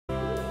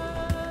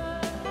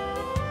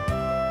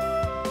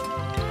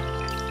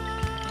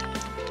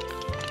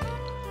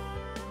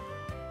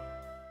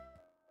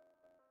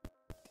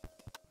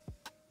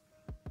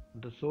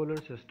Solar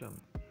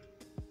system.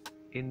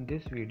 In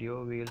this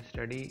video we will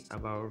study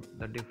about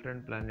the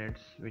different planets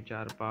which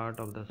are part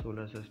of the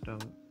solar system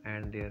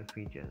and their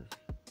features.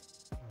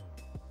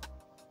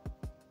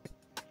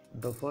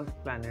 The first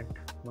planet,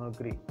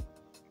 Mercury.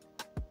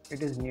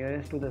 It is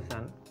nearest to the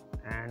Sun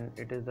and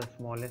it is the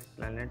smallest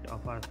planet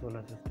of our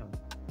solar system.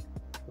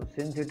 So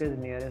since it is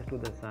nearest to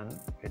the Sun,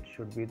 it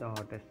should be the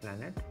hottest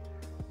planet.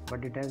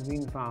 But it has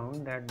been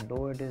found that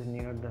though it is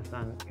near the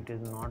Sun, it is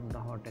not the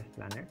hottest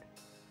planet.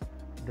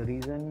 The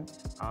reasons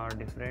are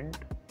different,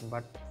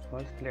 but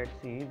first let's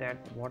see that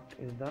what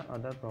is the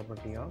other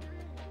property of.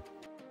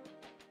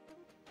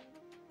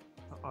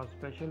 A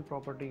special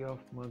property of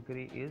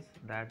Mercury is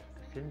that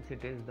since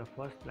it is the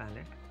first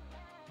planet,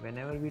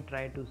 whenever we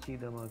try to see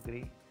the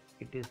Mercury,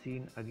 it is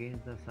seen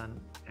against the Sun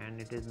and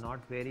it is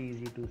not very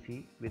easy to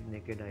see with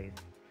naked eyes.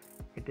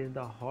 It is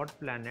the hot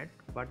planet,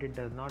 but it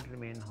does not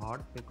remain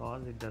hot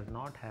because it does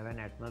not have an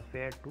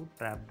atmosphere to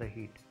trap the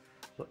heat.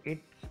 So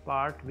its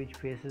part which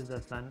faces the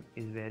Sun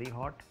is very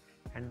hot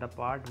and the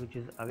part which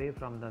is away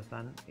from the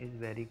Sun is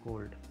very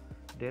cold.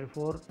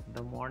 Therefore,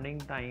 the morning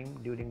time,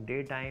 during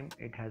daytime,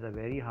 it has a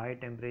very high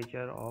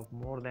temperature of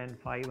more than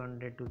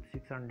 500 to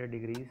 600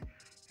 degrees,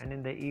 and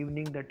in the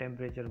evening the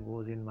temperature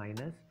goes in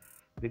minus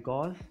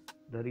because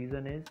the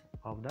reason is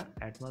of the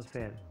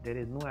atmosphere. There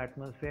is no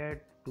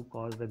atmosphere to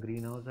cause the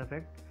greenhouse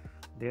effect.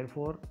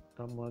 Therefore,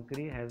 the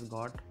Mercury has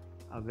got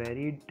a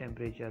varied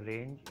temperature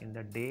range in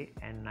the day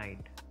and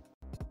night.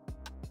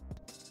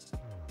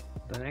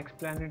 The next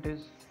planet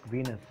is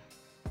Venus.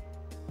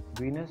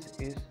 Venus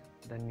is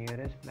the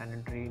nearest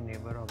planetary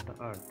neighbor of the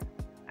Earth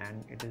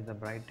and it is the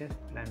brightest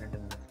planet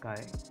in the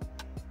sky.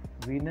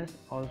 Venus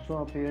also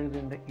appears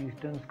in the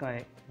eastern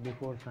sky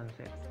before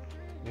sunset,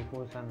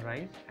 before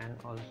sunrise, and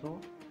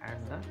also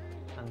at the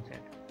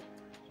sunset.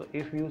 So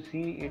if you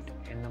see it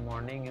in the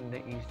morning in the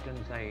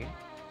eastern side,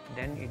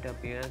 then it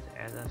appears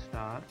as a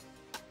star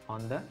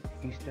on the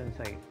eastern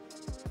side.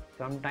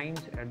 Sometimes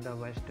at the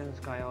western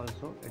sky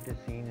also it is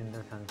seen in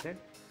the sunset,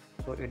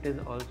 so it is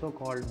also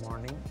called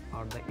morning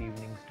or the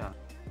evening star.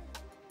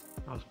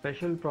 A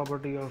special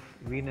property of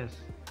Venus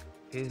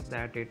is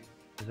that it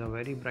is a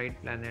very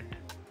bright planet.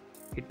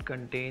 It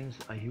contains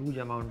a huge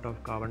amount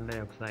of carbon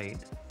dioxide.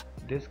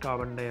 This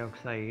carbon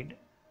dioxide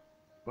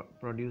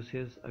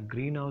produces a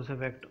greenhouse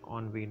effect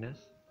on Venus,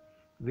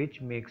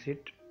 which makes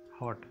it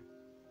hot.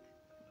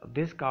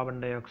 This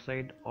carbon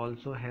dioxide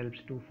also helps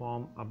to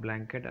form a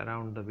blanket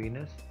around the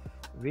Venus,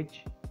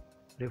 which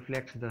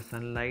reflects the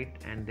sunlight,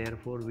 and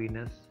therefore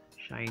Venus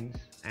shines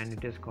and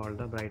it is called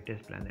the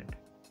brightest planet.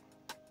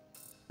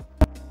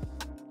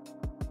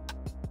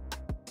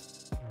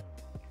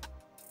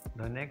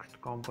 The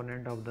next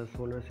component of the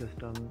solar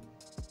system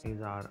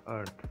is our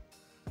Earth.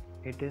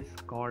 It is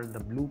called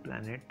the blue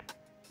planet,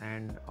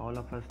 and all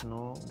of us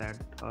know that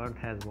Earth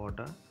has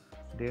water,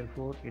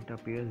 therefore it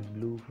appears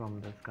blue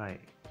from the sky.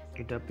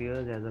 It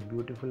appears as a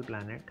beautiful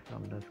planet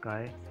from the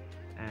sky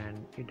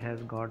and it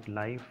has got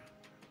life.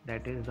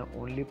 That is the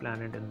only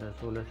planet in the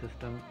solar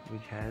system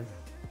which has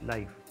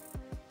life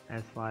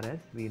as far as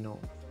we know.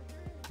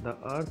 The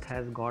Earth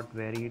has got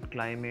varied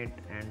climate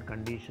and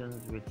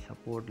conditions which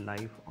support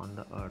life on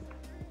the Earth.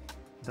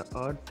 The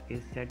Earth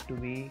is said to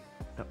be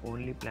the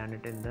only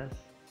planet in the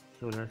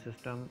solar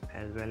system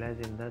as well as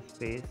in the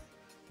space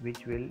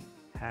which will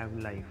have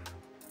life.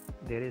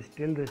 There is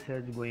still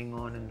research going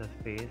on in the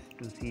space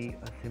to see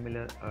a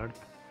similar Earth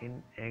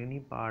in any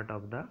part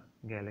of the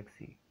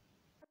galaxy.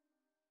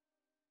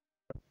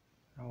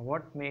 Now,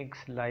 what makes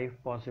life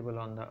possible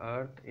on the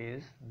Earth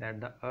is that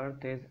the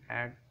Earth is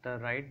at the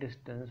right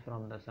distance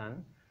from the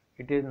Sun.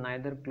 It is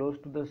neither close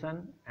to the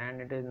Sun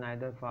and it is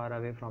neither far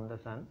away from the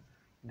Sun.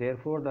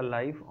 Therefore, the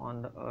life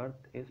on the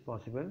Earth is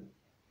possible.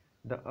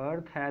 The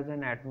Earth has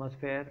an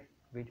atmosphere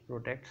which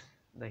protects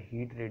the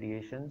heat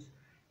radiations.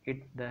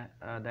 The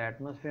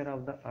atmosphere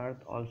of the Earth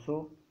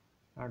also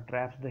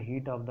traps the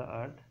heat of the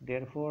Earth.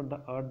 Therefore, the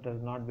Earth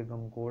does not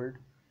become cold.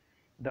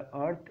 The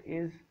Earth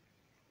is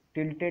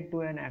tilted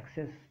to an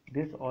axis.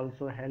 This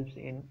also helps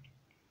in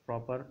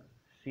proper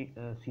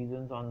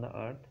seasons on the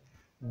Earth.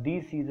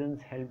 These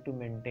seasons help to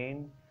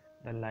maintain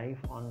the life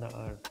on the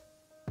Earth.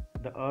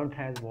 The Earth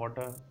has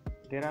water.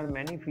 There are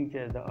many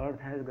features. The Earth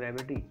has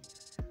gravity.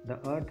 The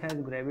Earth has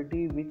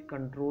gravity which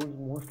controls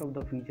most of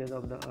the features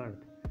of the Earth.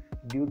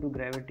 Due to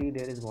gravity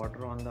there is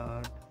water on the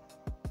Earth.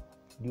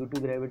 Due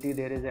to gravity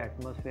there is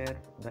atmosphere.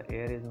 The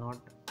air is not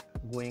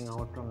going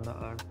out from the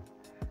Earth.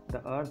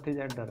 The Earth is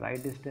at the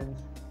right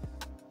distance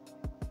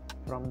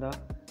from the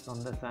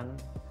Sun.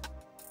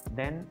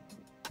 Then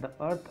the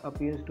Earth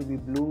appears to be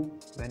blue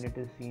when it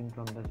is seen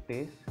from the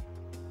space,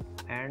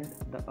 and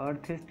the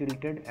Earth is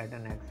tilted at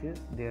an axis.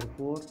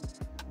 Therefore,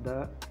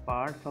 the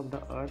parts of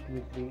the Earth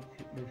which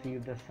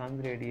receive the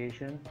sun's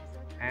radiation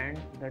and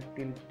the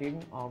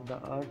tilting of the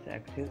Earth's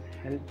axis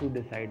help to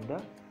decide the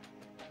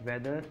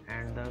weather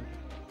and the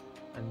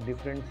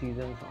different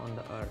seasons on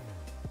the Earth.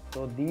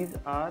 So these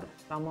are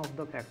some of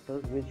the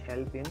factors which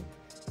help in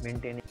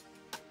maintaining.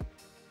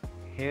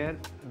 Here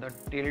the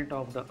tilt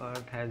of the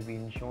Earth has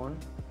been shown.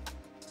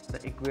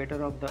 The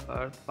equator of the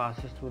earth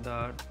passes through the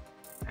earth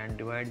and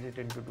divides it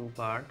into two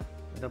parts.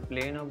 The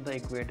plane of the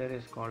equator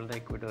is called the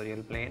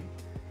equatorial plane.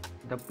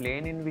 The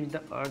plane in which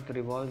the earth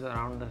revolves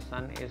around the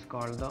sun is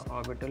called the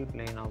orbital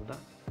plane of the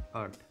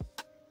earth.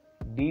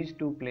 These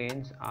two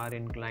planes are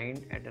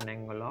inclined at an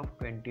angle of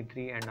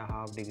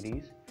 23.5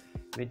 degrees,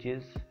 which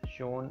is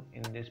shown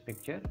in this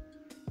picture.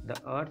 The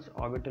earth's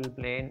orbital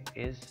plane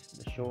is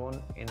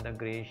shown in the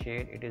gray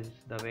shade. It is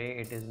the way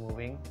it is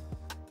moving,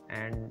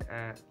 and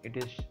it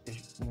is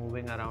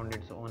moving around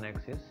its own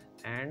axis,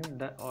 and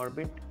the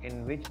orbit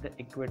in which the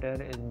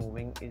equator is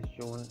moving is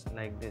shown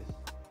like this.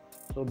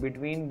 So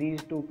between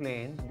these two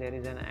planes there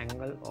is an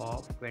angle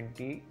of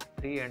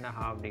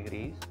 23.5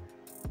 degrees,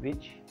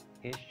 which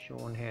is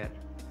shown here.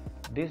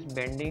 This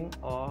bending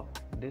or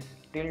this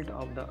tilt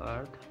of the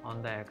earth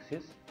on the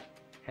axis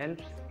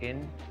helps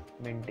in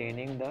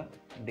maintaining the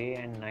day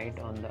and night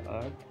on the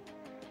earth.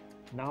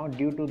 Now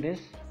due to this,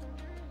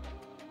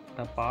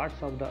 the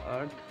parts of the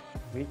earth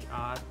which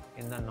are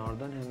in the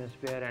northern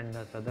hemisphere and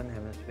the southern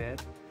hemisphere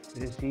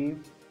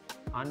receive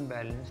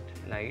unbalanced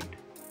light,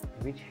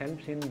 which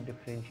helps in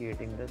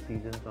differentiating the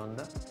seasons on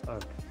the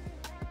earth.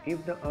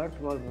 If the earth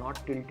was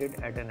not tilted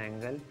at an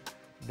angle,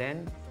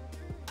 then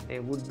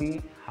there would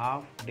be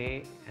half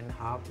day and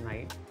half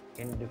night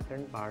in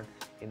different parts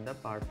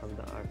of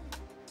the earth.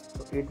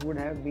 So it would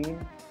have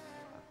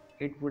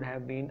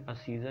been a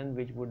season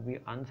which would be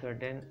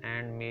uncertain,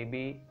 and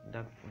maybe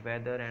the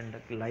weather and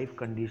the life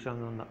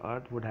conditions on the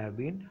earth would have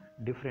been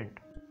different.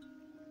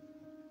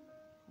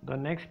 The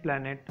next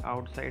planet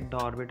outside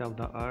the orbit of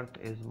the earth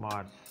is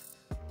Mars.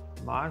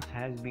 Mars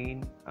has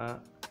been a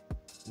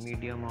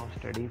medium of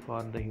study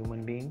for the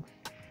human beings.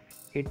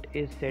 It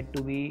is said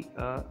to be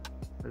a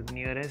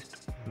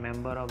nearest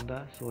member of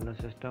the solar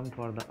system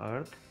for the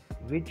earth,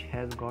 which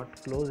has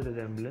got close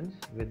resemblance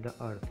with the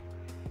earth.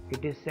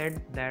 It is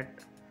said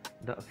that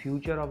the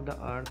future of the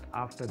earth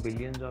after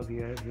billions of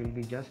years will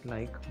be just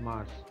like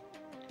Mars.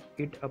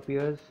 It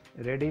appears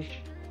reddish,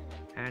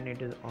 and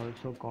it is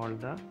also called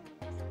the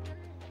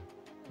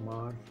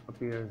Mars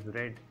appears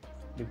red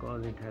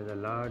because it has a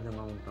large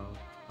amount of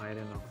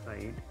iron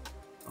oxide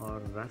or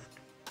rust,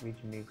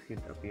 which makes it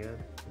appear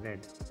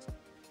red.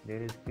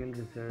 There is still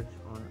research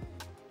on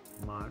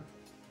Mars,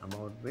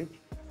 about which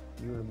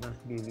you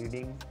must be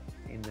reading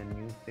in the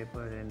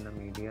newspaper and the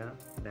media,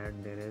 that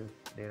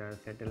there are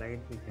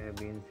satellites which have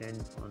been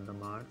sent on the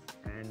Mars,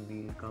 and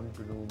we will come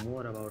to know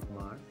more about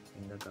Mars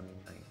in the coming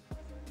time.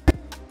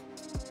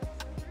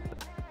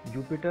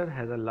 Jupiter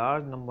has a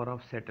large number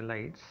of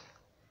satellites,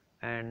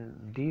 and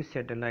these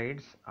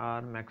satellites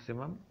are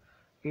maximum.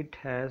 It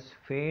has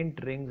faint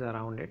rings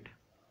around it,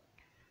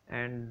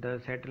 and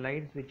the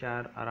satellites which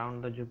are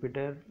around the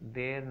Jupiter,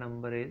 their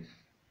number is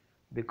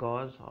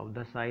because of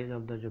the size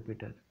of the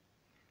Jupiter.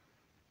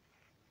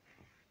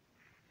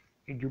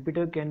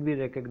 Jupiter can be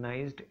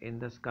recognized in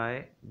the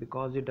sky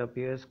because it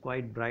appears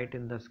quite bright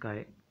in the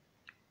sky.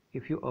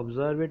 If you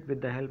observe it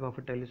with the help of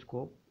a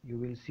telescope, you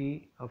will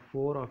see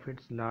 4 of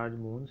its large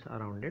moons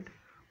around it.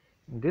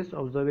 This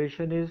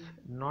observation is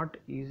not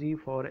easy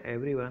for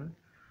everyone,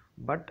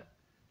 but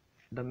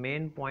the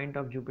main point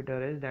of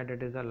Jupiter is that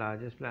it is the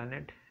largest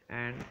planet,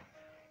 and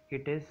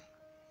it is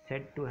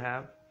said to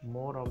have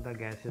more of the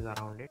gases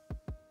around it.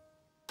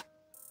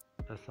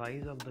 The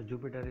size of the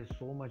Jupiter is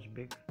so much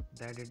big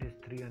that it is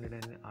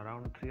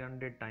around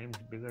 300 times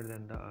bigger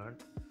than the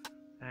Earth,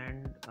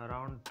 and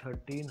around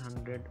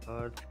 1300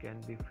 Earths can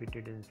be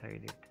fitted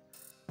inside it.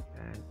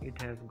 And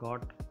it has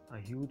got a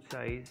huge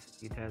size,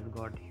 it has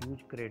got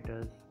huge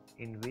craters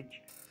in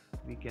which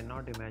we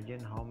cannot imagine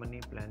how many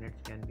planets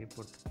can be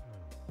put.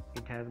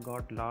 It has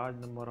got large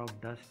number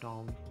of dust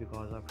storms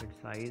because of its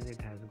size.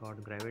 It has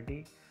got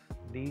gravity.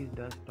 These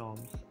dust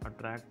storms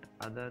attract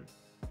other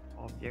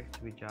objects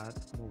which are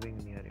moving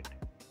near it.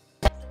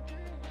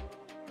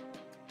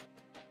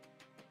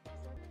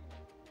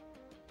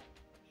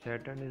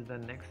 Saturn is the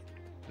next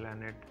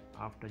planet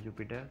after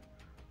Jupiter.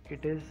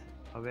 It is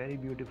a very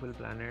beautiful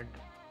planet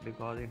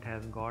because it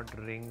has got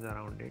rings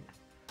around it.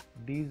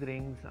 These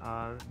rings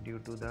are due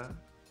to the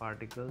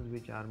particles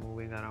which are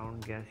moving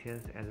around,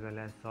 gaseous as well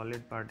as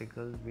solid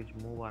particles which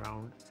move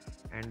around,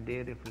 and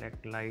they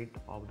reflect light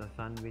of the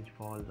sun which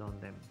falls on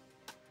them.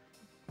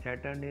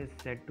 Saturn is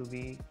said to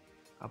be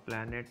a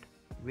planet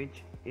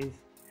which is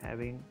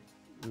having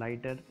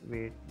lighter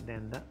weight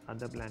than the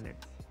other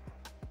planets.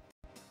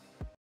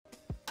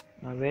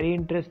 A very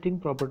interesting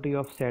property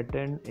of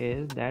Saturn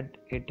is that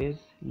it is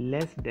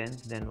less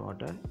dense than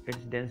water. Its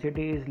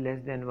density is less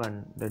than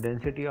 1. The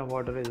density of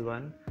water is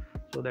 1,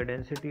 so the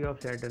density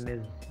of Saturn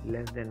is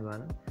less than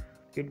 1.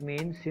 It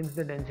means since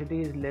the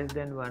density is less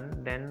than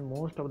 1, then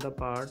most of the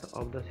part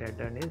of the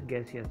Saturn is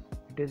gaseous.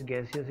 It is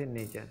gaseous in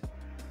nature.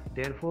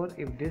 Therefore,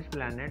 if this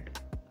planet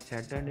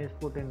Saturn is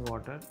put in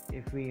water,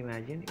 if we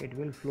imagine, it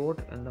will float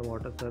on the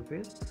water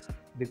surface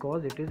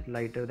because it is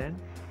lighter than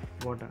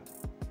water.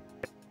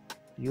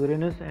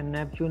 Uranus and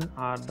Neptune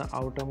are the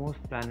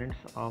outermost planets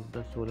of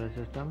the solar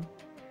system.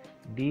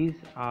 These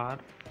are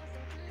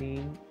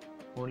seen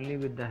only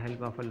with the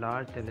help of a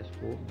large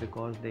telescope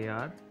because they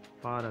are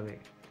far away.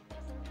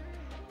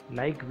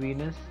 Like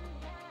Venus,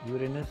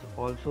 Uranus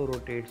also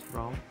rotates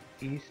from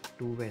east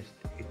to west.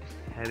 It's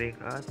having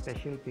a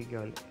special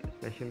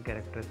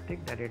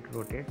characteristic that it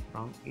rotates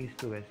from east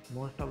to west.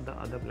 Most of the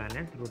other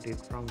planets rotate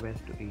from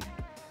west to east.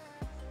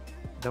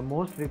 The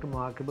most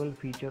remarkable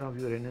feature of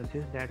Uranus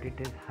is that it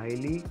is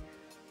highly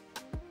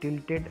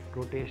tilted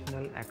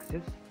rotational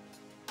axis.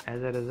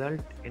 As a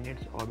result, in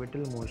its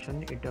orbital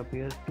motion, it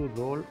appears to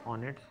roll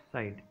on its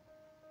side.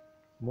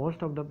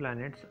 Most of the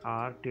planets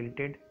are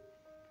tilted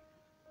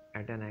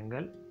at an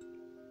angle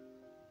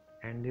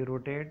and they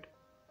rotate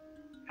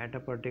at a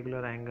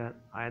particular angle.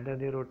 Either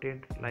they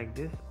rotate like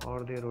this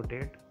or they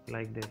rotate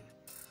like this.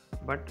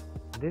 But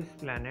this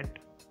planet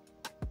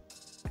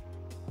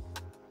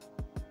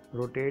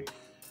rotates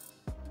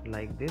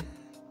like this.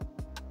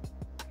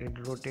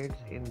 It rotates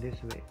in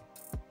this way.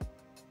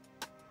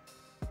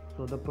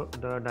 So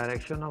the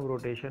direction of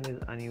rotation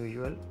is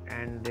unusual,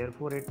 and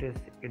therefore it is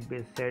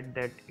said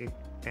that it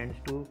tends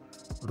to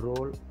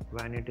roll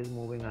when it is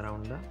moving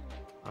around the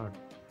Earth.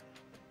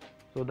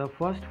 So the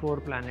first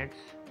 4 planets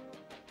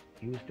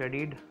you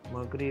studied,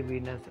 Mercury,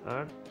 Venus,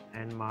 Earth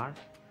and Mars,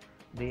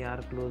 they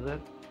are closer,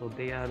 so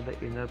they are the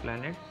inner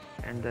planets,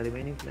 and the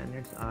remaining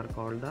planets are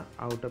called the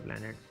outer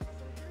planets.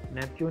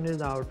 Neptune is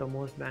the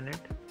outermost planet.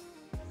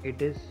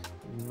 It is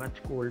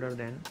much colder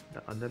than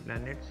the other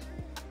planets.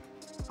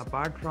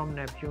 Apart from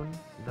Neptune,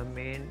 the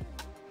main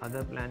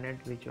other planet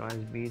which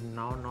has been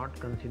now not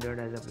considered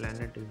as a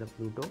planet is the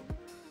Pluto.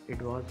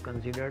 It was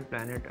considered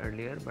planet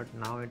earlier, but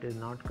now it is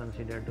not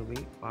considered to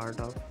be part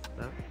of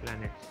the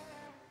planets.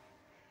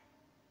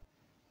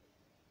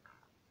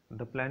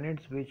 The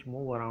planets which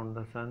move around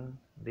the Sun,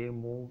 they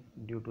move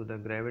due to the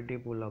gravity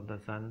pull of the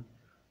Sun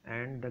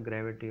and the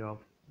gravity of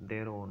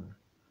their own.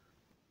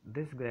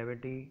 This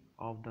gravity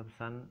of the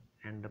Sun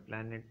and the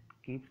planet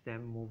keeps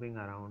them moving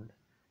around,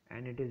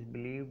 and it is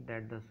believed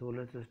that the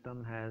solar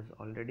system has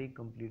already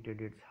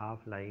completed its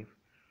half-life.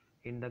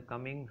 In the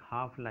coming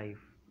half-life,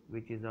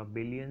 which is of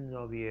billions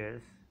of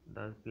years,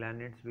 the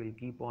planets will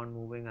keep on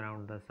moving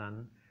around the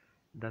Sun.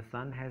 The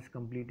Sun has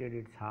completed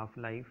its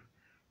half-life.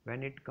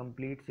 When it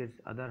completes its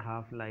other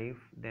half-life,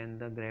 then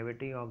the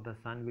gravity of the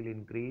Sun will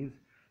increase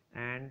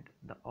and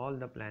all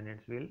the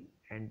planets will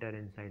enter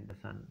inside the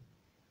Sun.